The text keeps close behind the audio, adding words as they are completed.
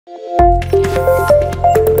Yeah,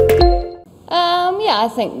 I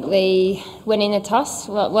think winning the toss,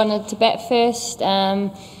 wanted to bat first,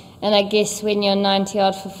 and I guess when you're 90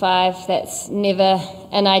 odd for 5, that's never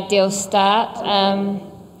an ideal start.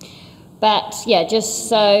 But yeah, just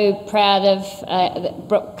so proud of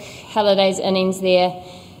Brooke Halliday's innings there.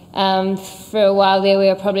 For a while there we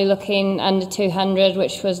were probably looking under 200,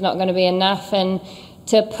 which was not going to be enough, and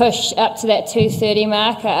to push up to that 230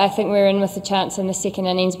 mark, I think we were in with a chance in the second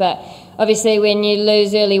innings. But obviously when you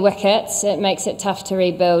lose early wickets, it makes it tough to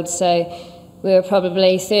rebuild, so we were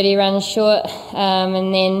probably 30 runs short,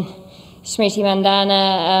 and then Smriti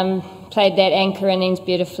Mandana played that anchor innings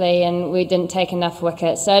beautifully, and we didn't take enough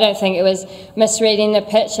wickets. So I don't think it was misreading the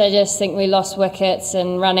pitch, I just think we lost wickets,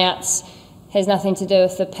 and run-outs has nothing to do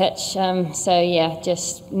with the pitch. So yeah,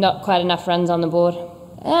 just not quite enough runs on the board.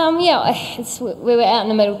 Yeah, we were out in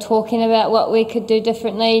the middle talking about what we could do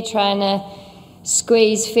differently, trying to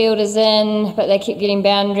squeeze fielders in, but they kept getting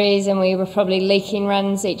boundaries, and we were probably leaking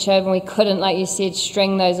runs each over, and we couldn't, like you said,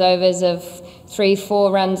 string those overs of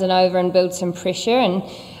 3-4 runs and over and build some pressure. And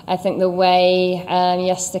I think the way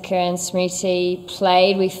Yastika and Smriti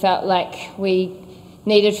played, we felt like we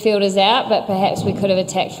needed fielders out, but perhaps we could have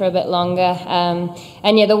attacked for a bit longer.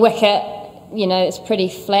 And yeah, the wicket, you know, it's pretty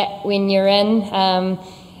flat when you're in,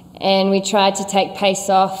 and we tried to take pace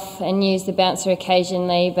off and use the bouncer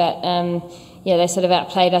occasionally, but yeah, they sort of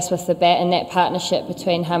outplayed us with the bat, and that partnership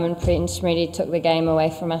between Harmanpreet and Smriti took the game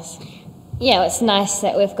away from us. Yeah, it's nice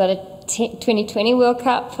that we've got a 2020 World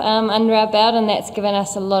Cup under our belt, and that's given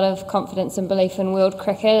us a lot of confidence and belief in world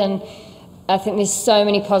cricket, and I think there's so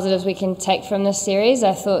many positives we can take from this series.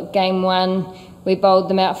 I thought game 1 we bowled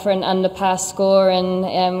them out for an under-par score,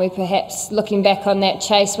 and we perhaps, looking back on that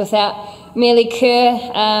chase without Melly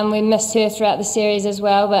Kerr, we missed her throughout the series as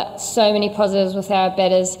well, but so many positives with our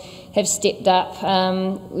batters have stepped up.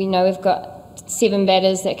 We know we've got 7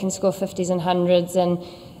 batters that can score 50s and 100s, and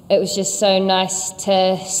it was just so nice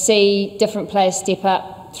to see different players step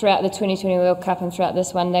up throughout the 2020 World Cup and throughout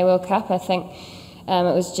this One Day World Cup. I think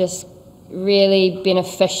it was just really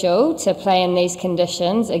beneficial to play in these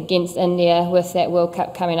conditions against India with that World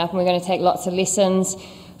Cup coming up, and we're going to take lots of lessons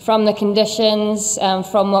from the conditions,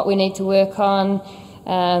 from what we need to work on.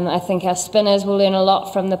 I think our spinners will learn a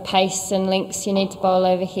lot from the pace and lengths you need to bowl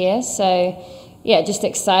over here. So yeah, just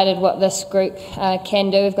excited what this group can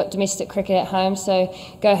do. We've got domestic cricket at home, so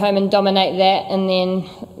go home and dominate that, and then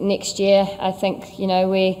next year I think, you know,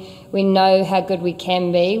 we know how good we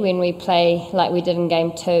can be when we play like we did in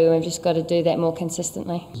game 2. We've just got to do that more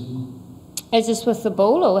consistently. Is this with the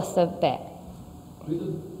ball or with the bat? With the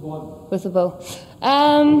ball. With the ball.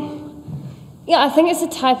 Yeah, I think it's a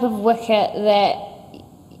type of wicket that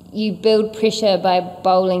you build pressure by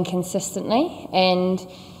bowling consistently, and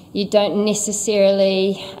you don't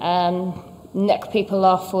necessarily nick people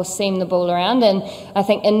off or seam the ball around. And I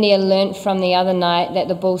think India learnt from the other night that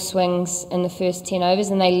the ball swings in the first 10 overs,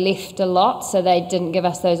 and they left a lot, so they didn't give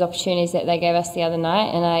us those opportunities that they gave us the other night.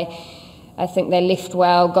 And I think they left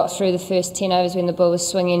well, got through the first 10 overs when the ball was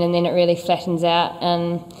swinging, and then it really flattens out.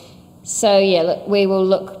 And so yeah, look, we will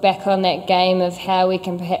look back on that game of how we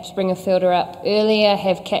can perhaps bring a fielder up earlier,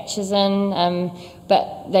 have catches in,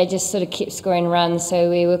 but they just sort of kept scoring runs, so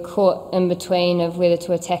we were caught in between of whether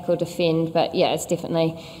to attack or defend. But yeah, it's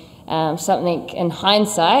definitely something in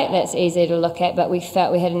hindsight that's easy to look at, but we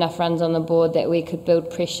felt we had enough runs on the board that we could build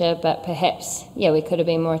pressure, but perhaps, yeah, we could have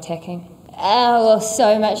been more attacking. Well,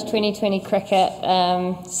 so much 2020 cricket,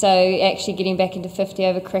 so actually getting back into 50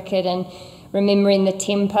 over cricket and remembering the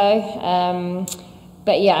tempo.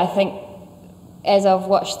 But yeah, I think as I've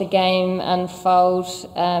watched the game unfold,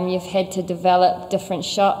 you've had to develop different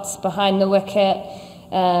shots behind the wicket,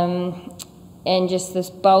 and just this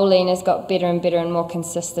bowling has got better and better and more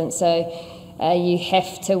consistent. So you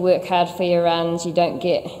have to work hard for your runs. You don't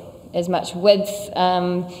get as much width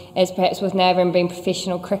as perhaps with now everyone being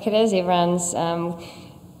professional cricketers. Everyone's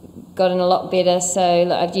gotten a lot better,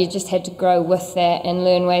 so you just had to grow with that and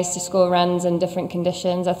learn ways to score runs in different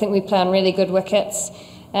conditions. I think we play on really good wickets.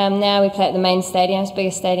 Now we play at the main stadium, it's the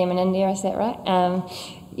biggest stadium in India, is that right?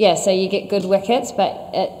 Yeah, so you get good wickets, but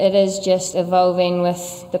it is just evolving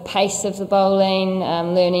with the pace of the bowling,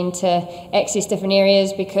 learning to access different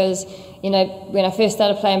areas, because, you know, when I first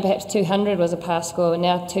started playing, perhaps 200 was a par score, and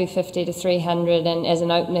now 250 to 300, and as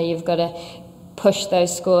an opener you've got to push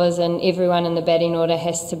those scores, and everyone in the batting order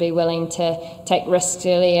has to be willing to take risks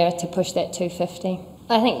earlier to push that 250.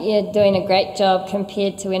 I think you're doing a great job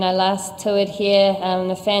compared to when I last toured here.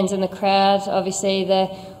 The fans in the crowd, obviously the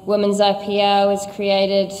women's IPL has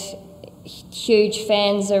created huge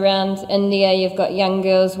fans around India. You've got young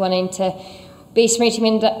girls wanting to be Smriti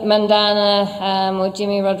Mandana or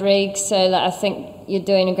Jimmy Rodriguez. So like, I think you're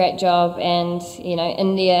doing a great job, and you know,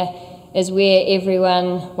 India is where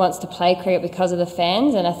everyone wants to play cricket because of the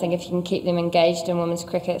fans, and I think if you can keep them engaged in women's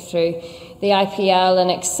cricket through the IPL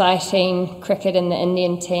and exciting cricket in the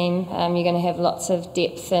Indian team, you're going to have lots of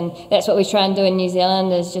depth, and that's what we try and do in New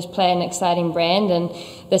Zealand, is just play an exciting brand, and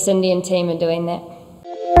this Indian team are doing that.